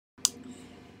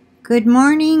Good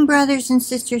morning, brothers and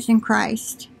sisters in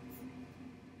Christ.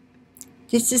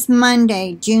 This is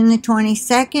Monday, June the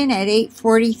 22nd at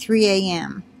 8:43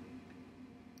 a.m.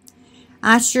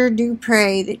 I sure do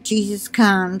pray that Jesus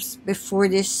comes before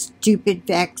this stupid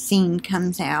vaccine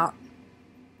comes out.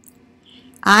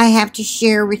 I have to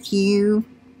share with you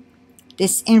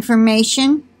this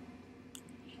information,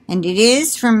 and it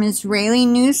is from Israeli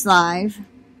News Live,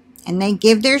 and they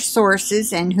give their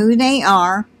sources and who they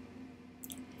are.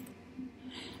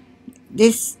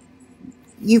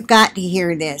 You've got to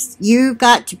hear this. You've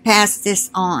got to pass this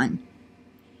on.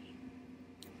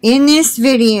 In this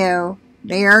video,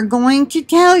 they are going to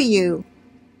tell you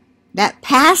that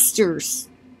pastors,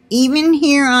 even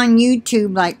here on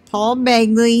YouTube, like Paul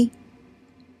Begley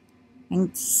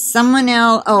and someone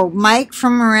else, Mike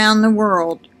from around the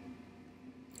world,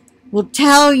 will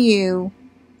tell you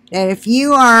that if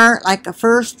you are like a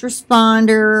first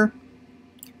responder,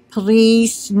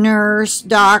 police, nurse,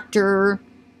 doctor,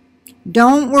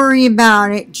 don't worry about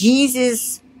it.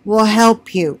 Jesus will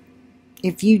help you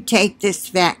if you take this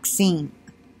vaccine.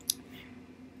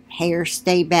 Hair,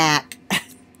 stay back.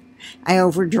 I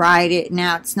over-dried it.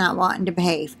 Now it's not wanting to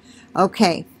behave.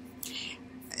 Okay.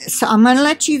 So I'm going to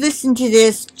let you listen to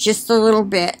this just a little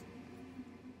bit.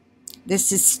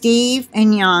 This is Steve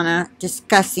and Yana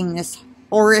discussing this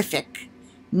horrific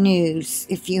news,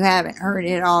 if you haven't heard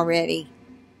it already.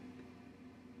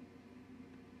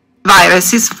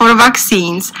 Viruses for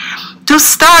vaccines to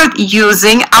start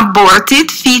using aborted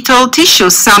fetal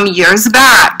tissue some years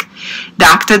back.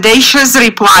 Dr. Deisher's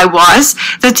reply was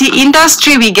that the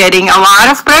industry be getting a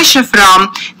lot of pressure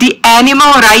from the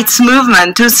animal rights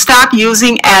movement to stop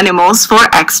using animals for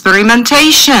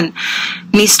experimentation.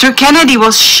 Mr. Kennedy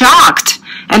was shocked,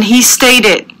 and he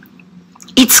stated,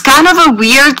 "It's kind of a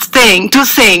weird thing to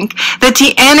think that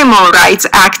the animal rights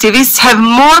activists have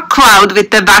more clout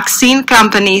with the vaccine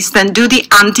companies than do the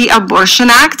anti-abortion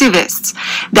activists."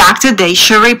 Dr.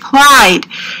 Deisher replied,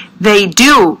 "They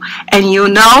do, and you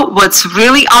know what's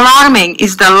really alarming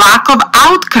is the lack of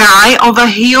outcry over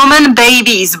human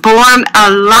babies born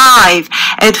alive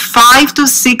at 5 to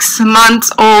 6 months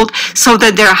old so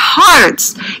that their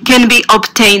hearts can be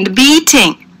obtained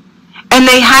beating. And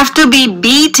they have to be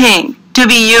beating to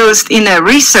be used in a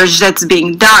research that's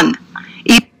being done.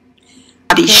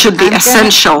 It should be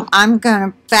essential." I'm going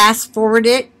to fast forward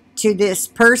it to this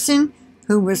person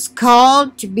who was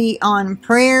called to be on a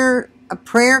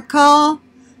prayer call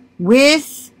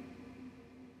with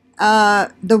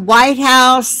the White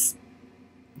House.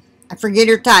 I forget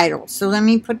her title. So let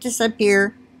me put this up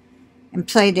here and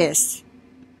play this.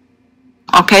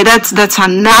 Okay, that's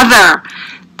another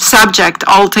subject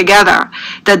altogether,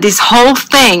 that this whole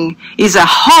thing is a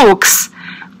hoax,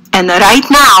 and right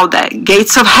now the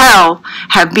gates of hell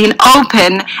have been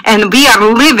open and we are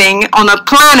living on a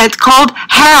planet called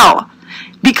hell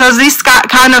because these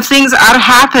kind of things are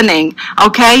happening.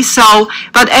 Okay, so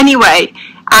but anyway,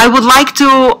 I would like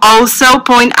to also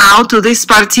point out to this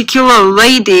particular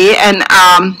lady, and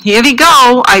here we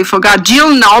go, I forgot,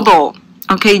 Jill Noble.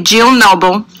 Okay, Jill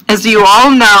Noble, as you all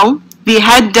know, we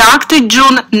had Dr.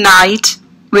 June Knight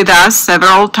with us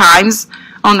several times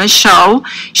on the show.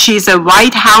 She's a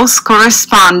White House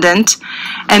correspondent.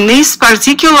 And this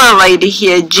particular lady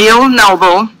here, Jill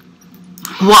Noble,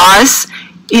 was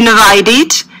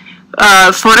invited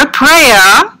for a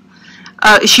prayer.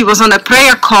 She was on a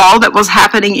prayer call that was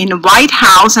happening in the White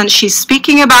House, and she's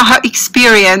speaking about her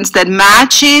experience that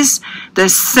matches the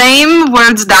same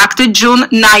words Dr. June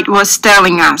Knight was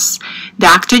telling us.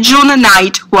 Dr. June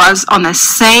Knight was on the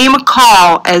same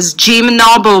call as Jim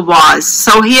Noble was.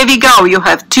 So here we go. You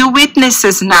have two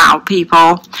witnesses now,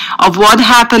 people, of what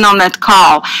happened on that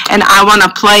call, and I want to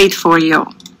play it for you.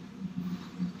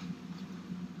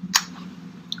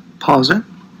 Pause it.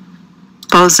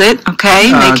 Pause it, okay.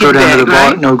 Make it big,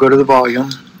 right? No, go to the volume.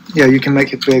 Yeah, you can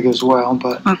make it big as well,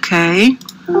 but... Okay.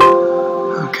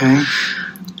 Okay.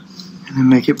 And then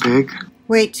make it big.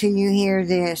 Wait till you hear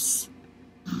this.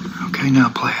 Okay, now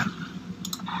play it.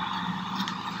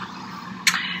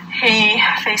 Hey,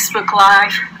 Facebook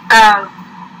Live.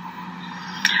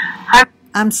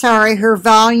 I'm sorry, her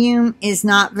volume is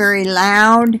not very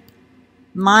loud.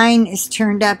 Mine is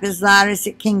turned up as loud as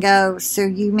it can go, so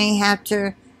you may have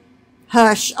to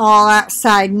hush all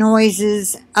outside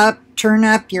noises up, turn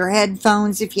up your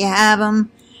headphones if you have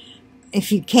them,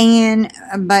 if you can.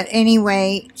 But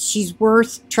anyway, she's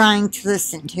worth trying to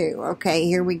listen to. Okay,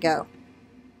 here we go.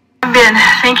 I've been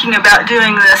thinking about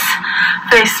doing this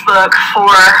Facebook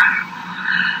for,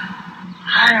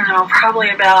 I don't know, probably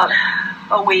about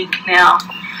a week now.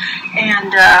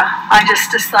 And I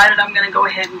just decided I'm going to go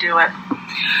ahead and do it.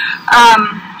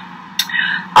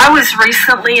 I was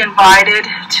recently invited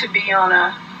to be on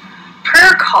a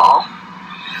prayer call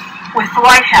with the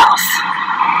White House.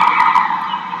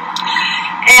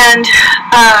 And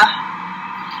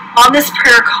on this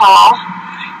prayer call,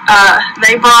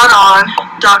 they brought on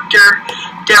Dr.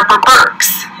 Deborah Birx,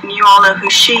 and you all know who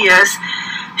she is.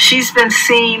 She's been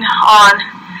seen on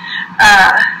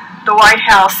the White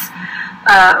House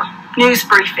news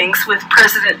briefings with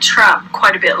President Trump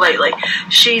quite a bit lately.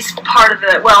 She's part of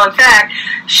the, well, in fact,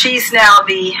 she's now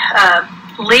the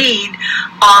lead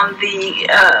on the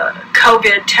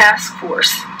COVID task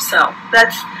force. So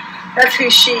that's who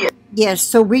she is. Yes,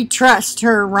 so we trust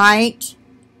her, right?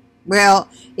 Well,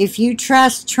 if you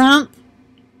trust Trump,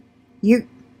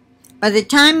 by the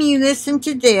time you listen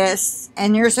to this,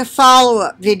 and there's a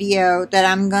follow-up video that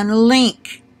I'm going to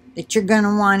link that you're going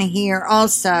to want to hear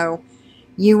also,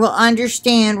 you will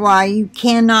understand why you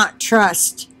cannot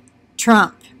trust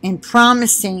Trump in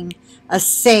promising a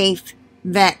safe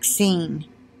vaccine.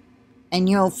 And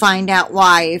you'll find out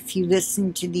why if you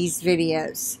listen to these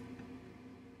videos.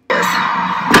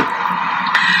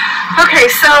 Okay,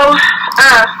 so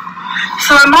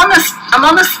I'm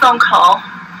on this phone call,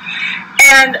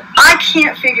 and I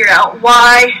can't figure out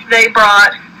why they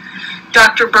brought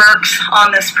Dr. Birx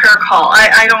on this prayer call.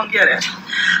 I don't get it.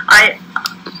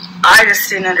 I just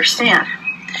didn't understand.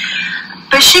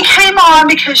 But she came on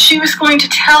because she was going to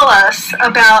tell us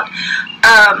about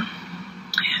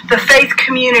the faith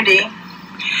community,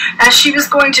 and she was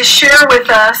going to share with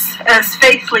us as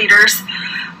faith leaders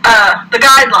the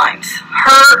guidelines,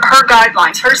 her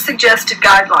guidelines, her suggested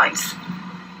guidelines.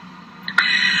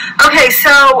 Okay,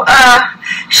 so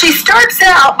she starts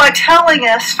out by telling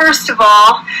us, first of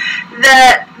all,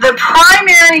 that the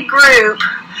primary group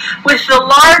with the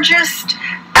largest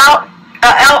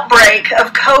outbreak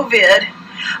of COVID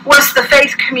was the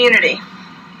faith community.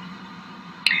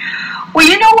 Well,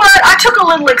 you know what? I took a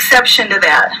little exception to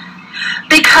that,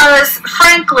 because,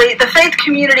 frankly, the faith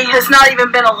community has not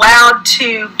even been allowed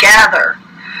to gather.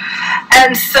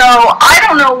 And so I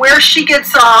don't know where she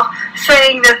gets off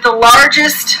saying that the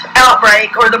largest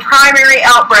outbreak or the primary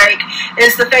outbreak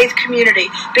is the faith community,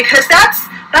 because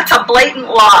that's a blatant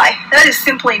lie. That is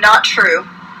simply not true.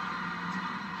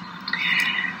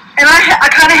 And I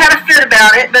kind of had a fit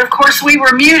about it, but of course we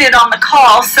were muted on the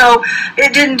call, so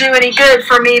it didn't do any good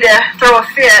for me to throw a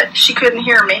fit. She couldn't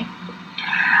hear me.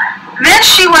 Then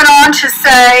she went on to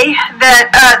say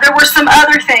that there were some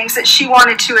other things that she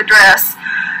wanted to address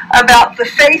about the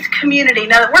faith community.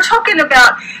 Now, we're talking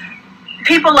about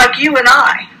people like you and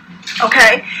I,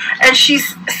 okay? And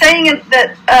she's saying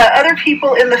that other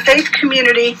people in the faith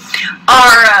community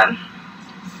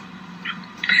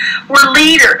were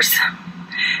leaders.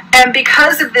 And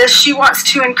because of this, she wants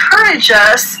to encourage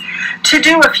us to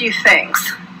do a few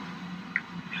things.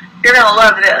 You're going to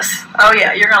love this. Oh,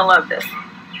 yeah, you're going to love this.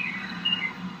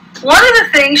 One of the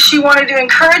things she wanted to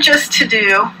encourage us to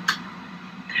do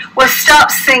was stop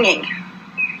singing.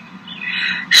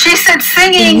 She said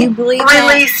singing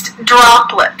released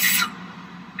droplets.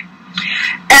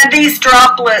 And these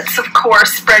droplets, of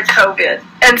course, spread COVID.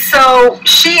 And so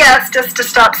she asked us to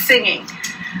stop singing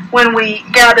when we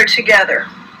gather together.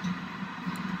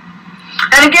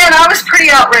 And again, I was pretty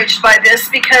outraged by this,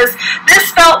 because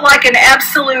this felt like an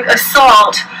absolute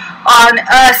assault on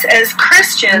us as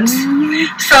Christians.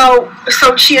 So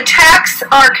she attacks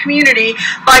our community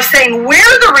by saying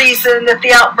we're the reason that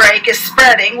the outbreak is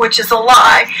spreading, which is a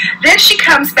lie. Then she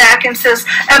comes back and says,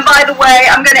 and by the way,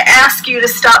 I'm going to ask you to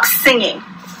stop singing,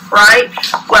 right?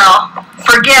 Well,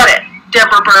 forget it,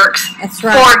 Deborah Birx. That's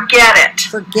right. Forget it.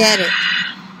 Forget it.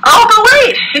 Oh, but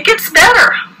wait, it gets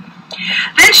better.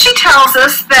 Then she tells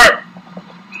us that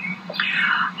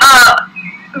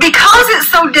because it's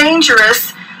so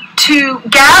dangerous to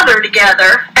gather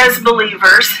together as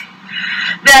believers,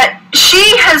 that she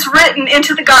has written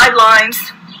into the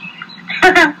guidelines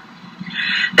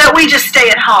that we just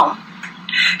stay at home.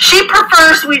 She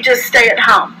prefers we just stay at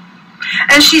home.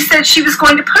 And she said she was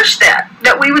going to push that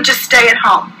we would just stay at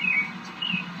home.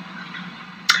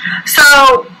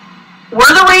 So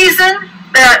we're the reason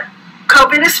that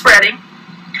COVID is spreading.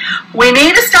 We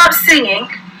need to stop singing,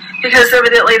 because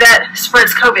evidently that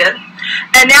spreads COVID.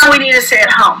 And now we need to stay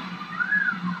at home.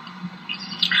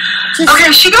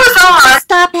 Okay, she goes on.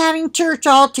 Stop having church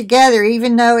altogether,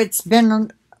 even though it's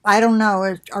been, I don't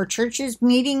know, are churches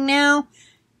meeting now?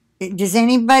 Does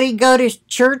anybody go to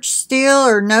church still,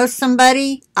 or know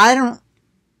somebody? I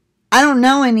don't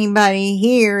know anybody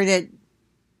here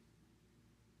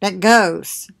that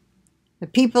goes. The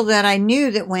people that I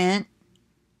knew that went,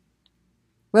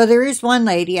 well, there is one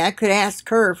lady. I could ask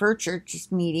her if her church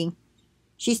is meeting.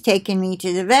 She's taking me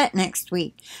to the vet next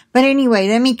week. But anyway,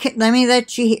 let me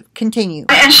let you continue.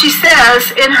 And she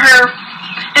says in her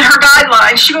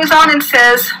guidelines, she goes on and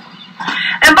says,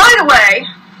 and by the way,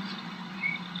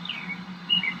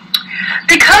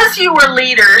 because you were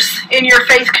leaders in your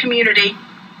faith community,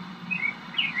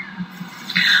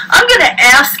 I'm going to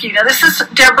ask you, now this is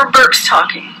Deborah Burks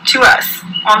talking to us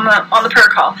on the prayer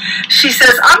call. She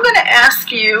says, I'm going to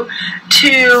ask you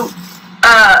to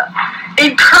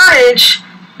encourage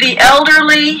the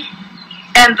elderly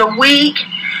and the weak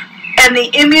and the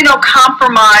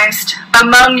immunocompromised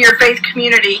among your faith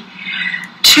community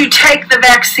to take the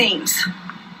vaccines.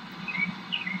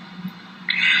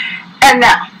 And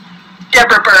now,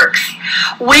 Deborah Burks,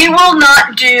 we will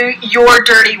not do your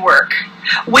dirty work.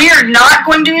 We are not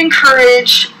going to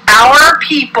encourage our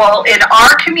people in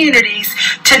our communities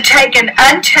to take an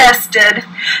untested,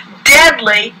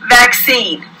 deadly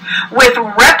vaccine with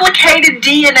replicated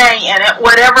DNA in it,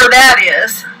 whatever that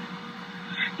is.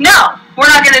 No, we're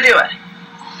not going to do it.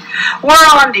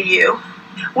 We're on to you.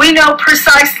 We know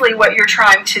precisely what you're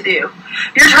trying to do.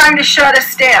 You're trying to shut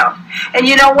us down. And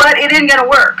you know what? It isn't going to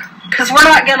work. Because we're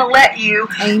not going to let you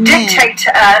dictate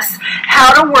to us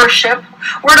how to worship.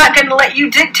 We're not going to let you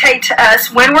dictate to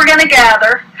us when we're going to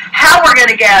gather, how we're going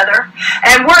to gather.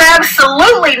 And we're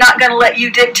absolutely not going to let you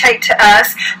dictate to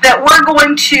us that we're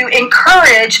going to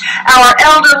encourage our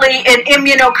elderly and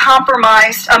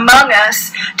immunocompromised among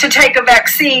us to take a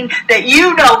vaccine that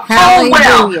you know full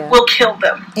well will kill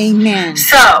them. Amen.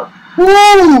 So,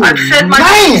 I've said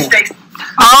my mistakes.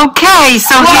 Okay,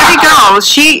 so here we go.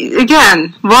 She,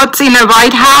 again, what's in the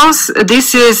White House?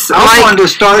 This is I wanted to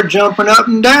start jumping up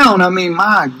and down. I mean,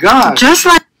 my God. Just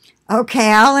like...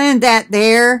 Okay, I'll end that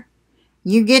there.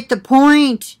 You get the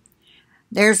point.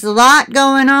 There's a lot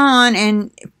going on,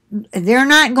 and they're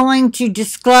not going to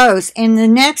disclose. In the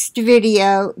next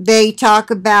video, they talk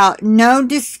about no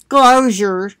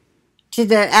disclosure to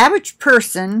the average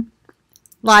person,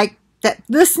 like that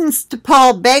listens to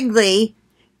Paul Begley,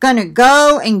 going to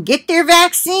go and get their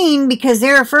vaccine because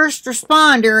they're a first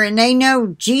responder and they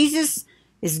know Jesus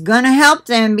is going to help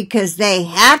them because they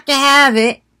have to have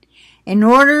it in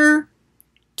order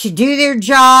to do their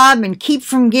job and keep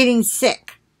from getting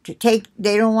sick. They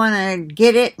don't want to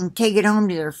get it and take it home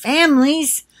to their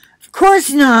families. Of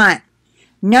course not.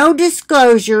 No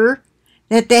disclosure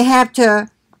that they have to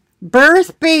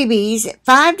birth babies at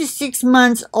 5 to 6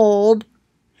 months old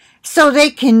so they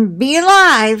can be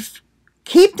alive.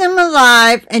 Keep them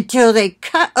alive until they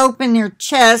cut open their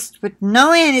chest with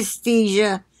no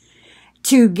anesthesia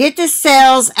to get the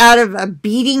cells out of a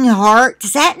beating heart.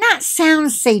 Does that not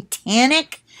sound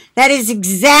satanic? That is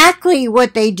exactly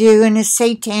what they do in a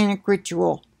satanic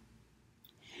ritual.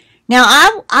 Now,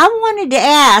 I wanted to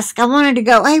ask, I wanted to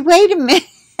go, hey, wait a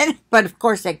minute. But of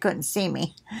course they couldn't see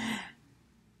me.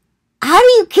 How do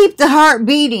you keep the heart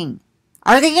beating?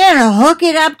 Are they going to hook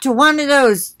it up to one of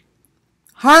those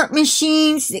heart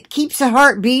machines that keeps the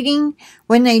heart beating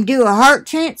when they do a heart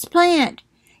transplant?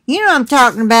 You know what I'm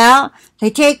talking about. They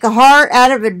take a heart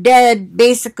out of a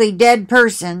basically dead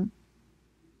person.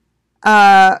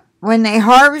 When they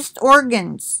harvest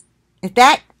organs, if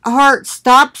that heart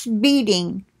stops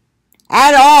beating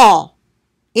at all,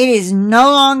 it is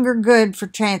no longer good for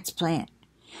transplant.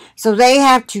 So they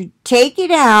have to take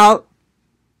it out.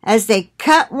 As they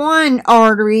cut one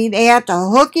artery, they have to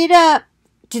hook it up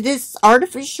to this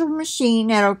artificial machine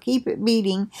that'll keep it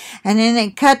beating, and then they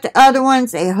cut the other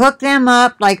ones, they hook them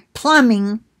up like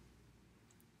plumbing.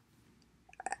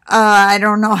 I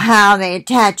don't know how they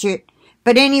attach it,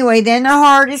 but anyway, then the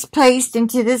heart is placed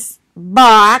into this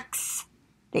box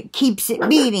that keeps it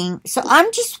beating. So I'm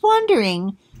just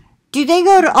wondering, do they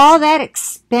go to all that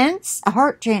expense? A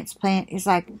heart transplant is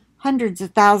like hundreds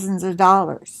of thousands of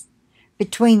dollars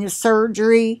between the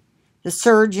surgery, the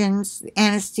surgeons, the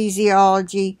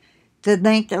anesthesiology, the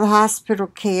length of hospital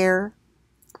care,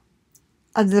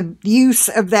 the use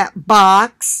of that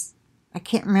box. I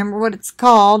can't remember what it's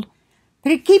called,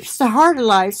 but it keeps the heart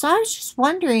alive. So I was just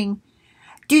wondering,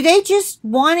 do they just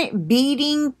want it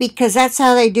beating because that's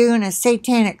how they do in a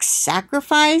satanic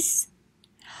sacrifice?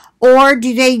 Or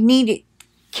do they need it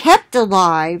kept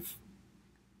alive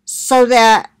so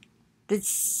that the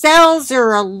cells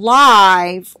are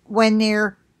alive when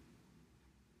they're...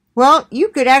 Well, you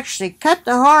could actually cut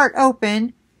the heart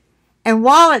open, and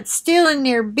while it's still in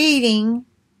there beating,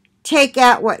 take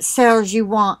out what cells you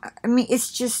want. I mean,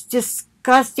 it's just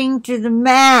disgusting to the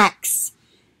max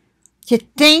to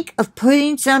think of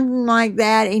putting something like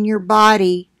that in your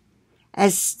body.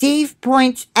 As Steve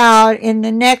points out in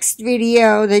the next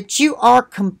video, that you are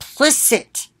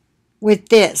complicit with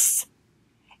this.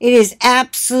 It is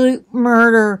absolute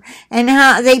murder. And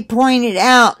how they pointed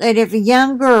out that if a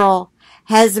young girl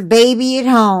has a baby at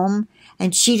home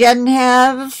and she doesn't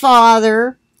have a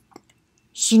father,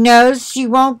 she knows she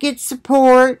won't get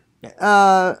support,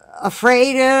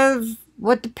 afraid of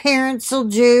what the parents will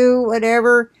do,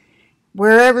 whatever,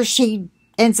 wherever she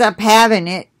ends up having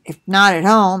it, if not at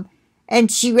home,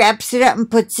 and she wraps it up and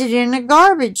puts it in a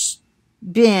garbage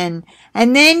bin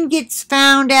and then gets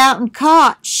found out and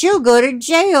caught, she'll go to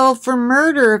jail for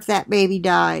murder if that baby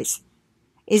dies.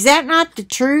 Is that not the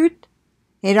truth?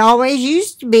 It always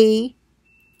used to be.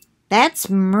 That's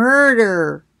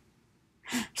murder.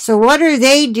 So what are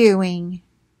they doing?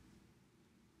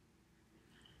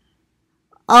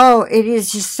 Oh, it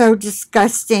is just so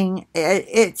disgusting.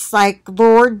 It's like,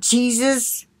 Lord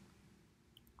Jesus,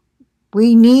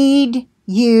 we need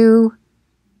you.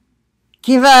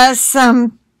 Give us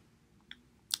some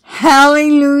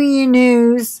hallelujah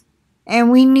news.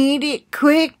 And we need it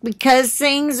quick because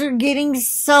things are getting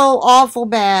so awful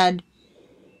bad.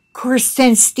 Of course,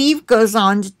 then Steve goes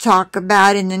on to talk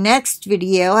about in the next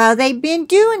video how they've been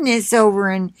doing this over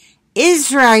in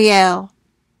Israel.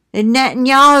 And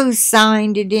Netanyahu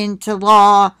signed it into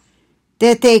law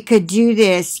that they could do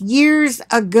this years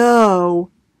ago.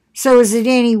 So is it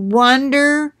any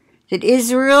wonder that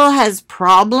Israel has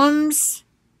problems?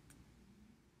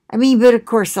 I mean, but of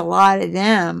course a lot of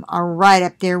them are right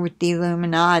up there with the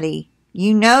Illuminati.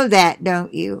 You know that,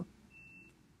 don't you?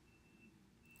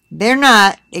 They're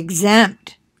not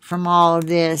exempt from all of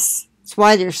this. That's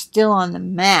why they're still on the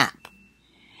map.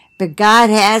 But God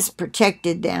has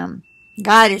protected them.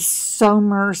 God is so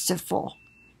merciful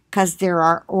because there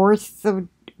are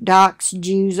Orthodox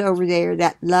Jews over there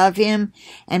that love him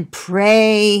and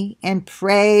pray and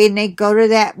pray, and they go to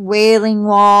that wailing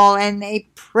wall and they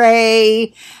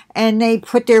pray and they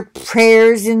put their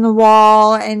prayers in the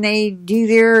wall and they do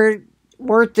their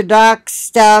Orthodox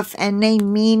stuff and they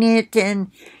mean it,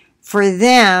 and for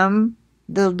them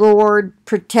the Lord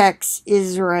protects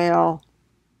Israel,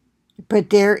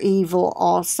 but they're evil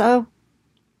also.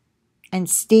 And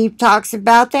Steve talks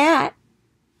about that.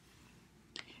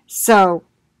 So,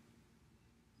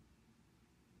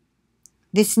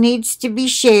 this needs to be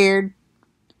shared.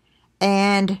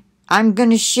 And I'm going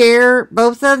to share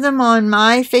both of them on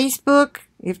my Facebook,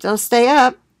 if they'll stay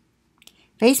up.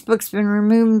 Facebook's been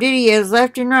removing videos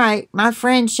left and right. My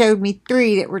friend showed me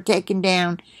 3 that were taken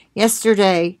down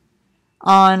yesterday.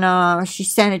 She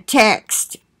sent a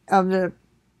text of the,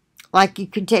 like you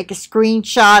could take a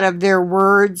screenshot of their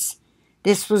words.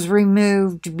 This was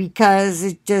removed because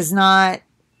it does not,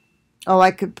 I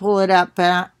could pull it up,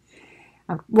 but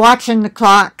I'm watching the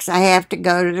clocks. I have to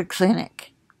go to the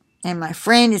clinic. And my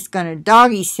friend is going to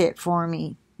doggy sit for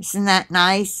me. Isn't that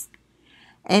nice?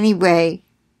 Anyway,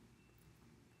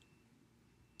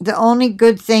 the only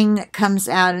good thing that comes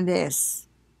out of this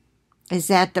is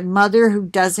that the mother who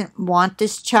doesn't want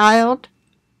this child,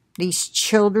 these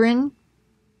children,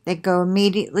 they go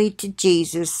immediately to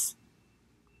Jesus.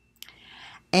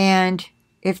 And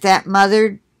if that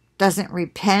mother doesn't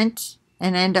repent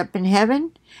and end up in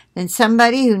heaven, then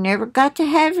somebody who never got to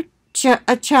have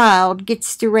a child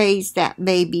gets to raise that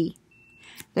baby.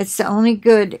 That's the only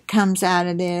good that comes out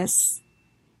of this.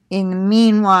 In the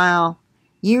meanwhile,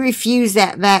 you refuse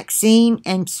that vaccine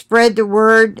and spread the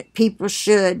word that people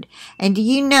should. And do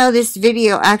you know this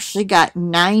video actually got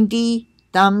 90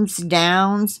 thumbs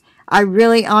downs? I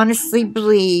really honestly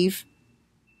believe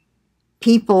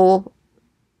people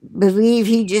believe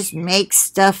he just makes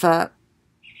stuff up.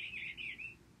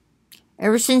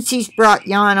 Ever since he's brought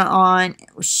Yana on,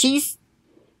 she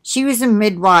was a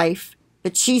midwife,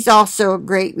 but she's also a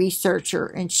great researcher,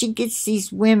 and she gets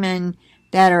these women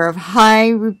that are of high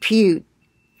repute,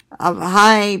 of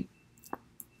high,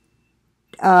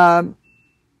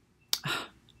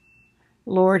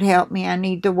 Lord help me, I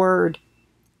need the word.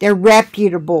 They're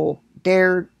reputable.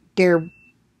 They're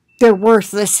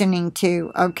worth listening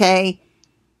to, okay?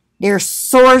 Their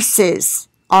sources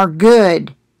are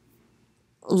good.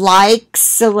 Like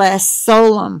Celeste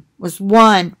Solum was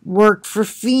one, worked for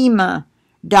FEMA,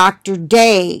 Dr.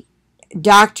 Day,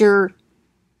 Dr.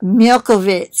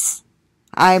 Milkovitz.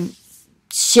 I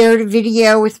shared a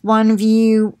video with one of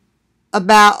you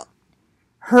about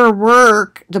her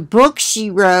work. The book she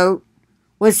wrote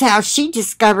was how she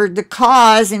discovered the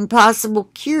cause and possible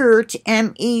cure to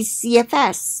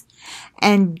ME/CFS.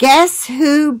 And guess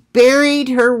who buried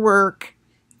her work,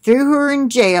 threw her in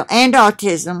jail, and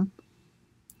autism,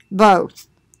 both.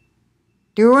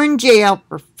 Threw her in jail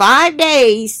for 5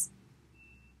 days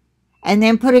and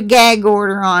then put a gag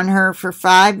order on her for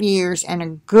 5 years, and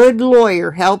a good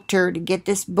lawyer helped her to get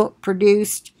this book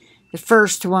produced The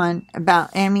first one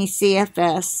about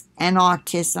ME/CFS and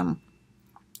autism.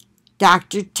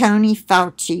 Dr. Tony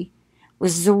Fauci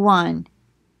was the one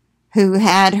who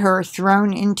had her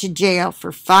thrown into jail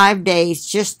for 5 days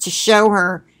just to show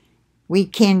her we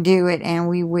can do it and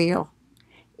we will.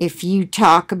 If you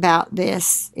talk about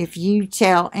this, if you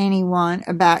tell anyone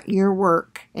about your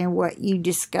work and what you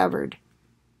discovered.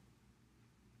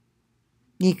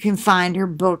 You can find her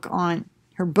book on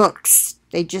her books.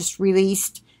 They just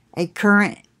released a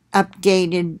current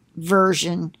updated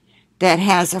version that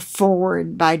has a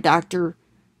foreword by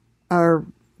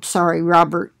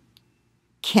Robert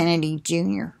Kennedy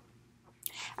Jr.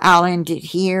 I'll end it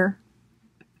here.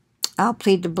 I'll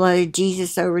plead the blood of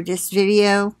Jesus over this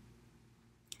video,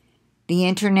 the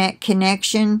internet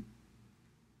connection,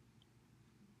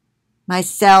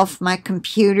 myself, my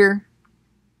computer,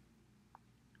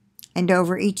 and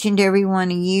over each and every one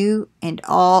of you and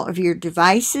all of your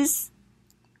devices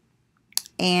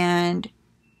and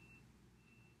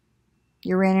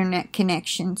your internet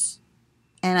connections.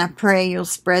 And I pray you'll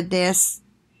spread this.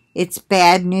 It's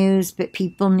bad news, but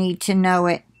people need to know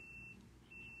it.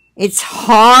 It's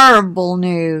horrible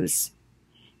news.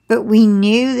 But we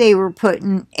knew they were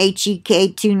putting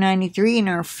HEK 293 in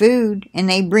our food, and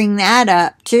they bring that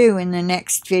up too in the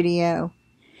next video,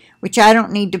 which I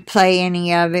don't need to play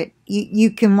any of it.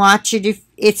 You can watch it if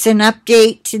it's an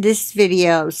update to this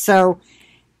video. So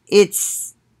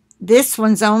this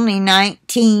one's only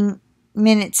 19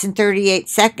 minutes and 38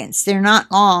 seconds. They're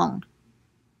not long,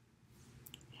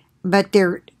 but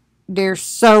they're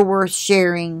so worth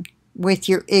sharing with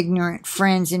your ignorant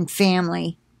friends and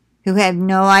family who have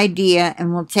no idea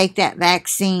and will take that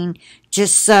vaccine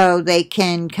just so they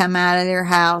can come out of their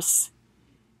house,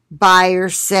 buy or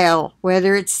sell,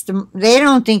 whether it's they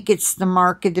don't think it's the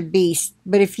mark of the beast,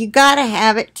 but if you got to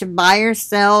have it to buy or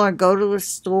sell or go to a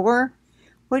store,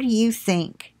 what do you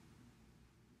think?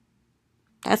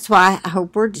 That's why I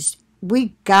hope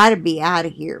we got to be out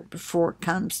of here before it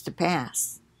comes to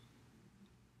pass.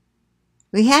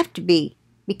 We have to be,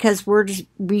 because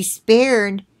we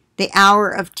spared the hour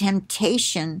of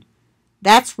temptation.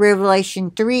 That's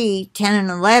Revelation 3, 10 and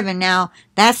 11. Now,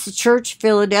 that's the church of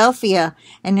Philadelphia.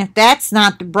 And if that's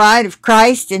not the bride of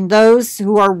Christ and those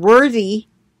who are worthy,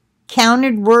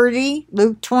 counted worthy,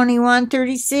 Luke 21,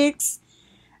 36,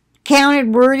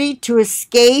 counted worthy to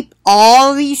escape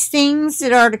all these things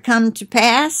that are to come to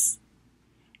pass,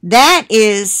 that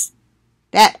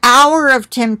hour of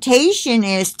temptation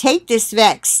is take this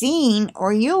vaccine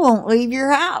or you won't leave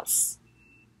your house.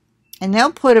 And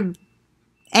they'll put an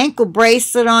ankle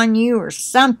bracelet on you or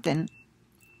something.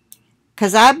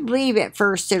 Because I believe at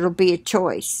first it'll be a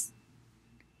choice.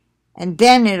 And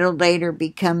then it'll later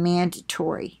become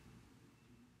mandatory.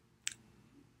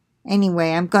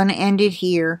 Anyway, I'm going to end it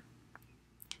here.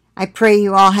 I pray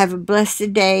you all have a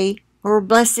blessed day or a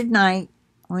blessed night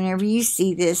whenever you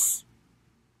see this.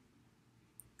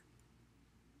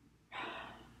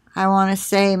 I want to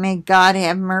say, may God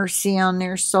have mercy on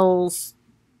their souls.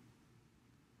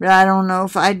 But I don't know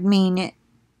if I'd mean it.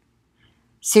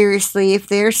 Seriously, if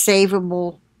they're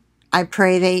savable, I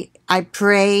pray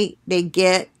they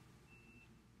get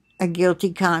a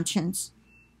guilty conscience.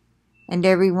 And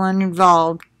everyone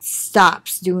involved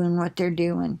stops doing what they're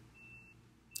doing.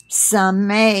 Some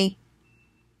may.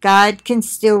 God can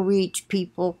still reach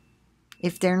people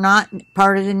if they're not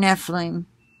part of the Nephilim.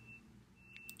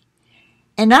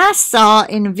 And I saw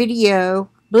in a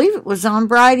video, I believe it was on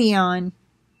Brighteon,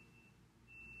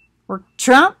 where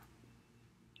Trump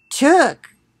took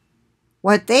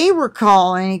what they were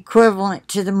calling equivalent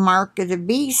to the mark of the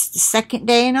beast the second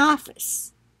day in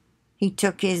office. He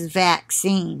took his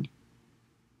vaccine.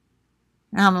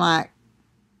 And I'm like,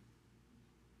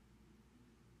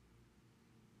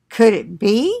 could it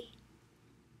be?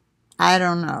 I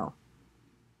don't know.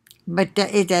 But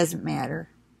it doesn't matter.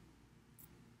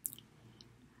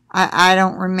 I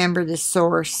don't remember the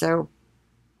source, so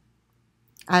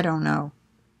I don't know.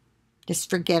 Just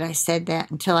forget I said that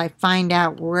until I find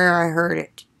out where I heard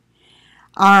it.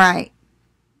 All right.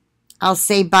 I'll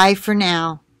say bye for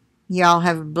now. Y'all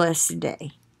have a blessed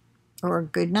day. Or a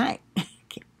good night.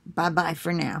 Bye-bye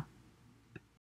for now.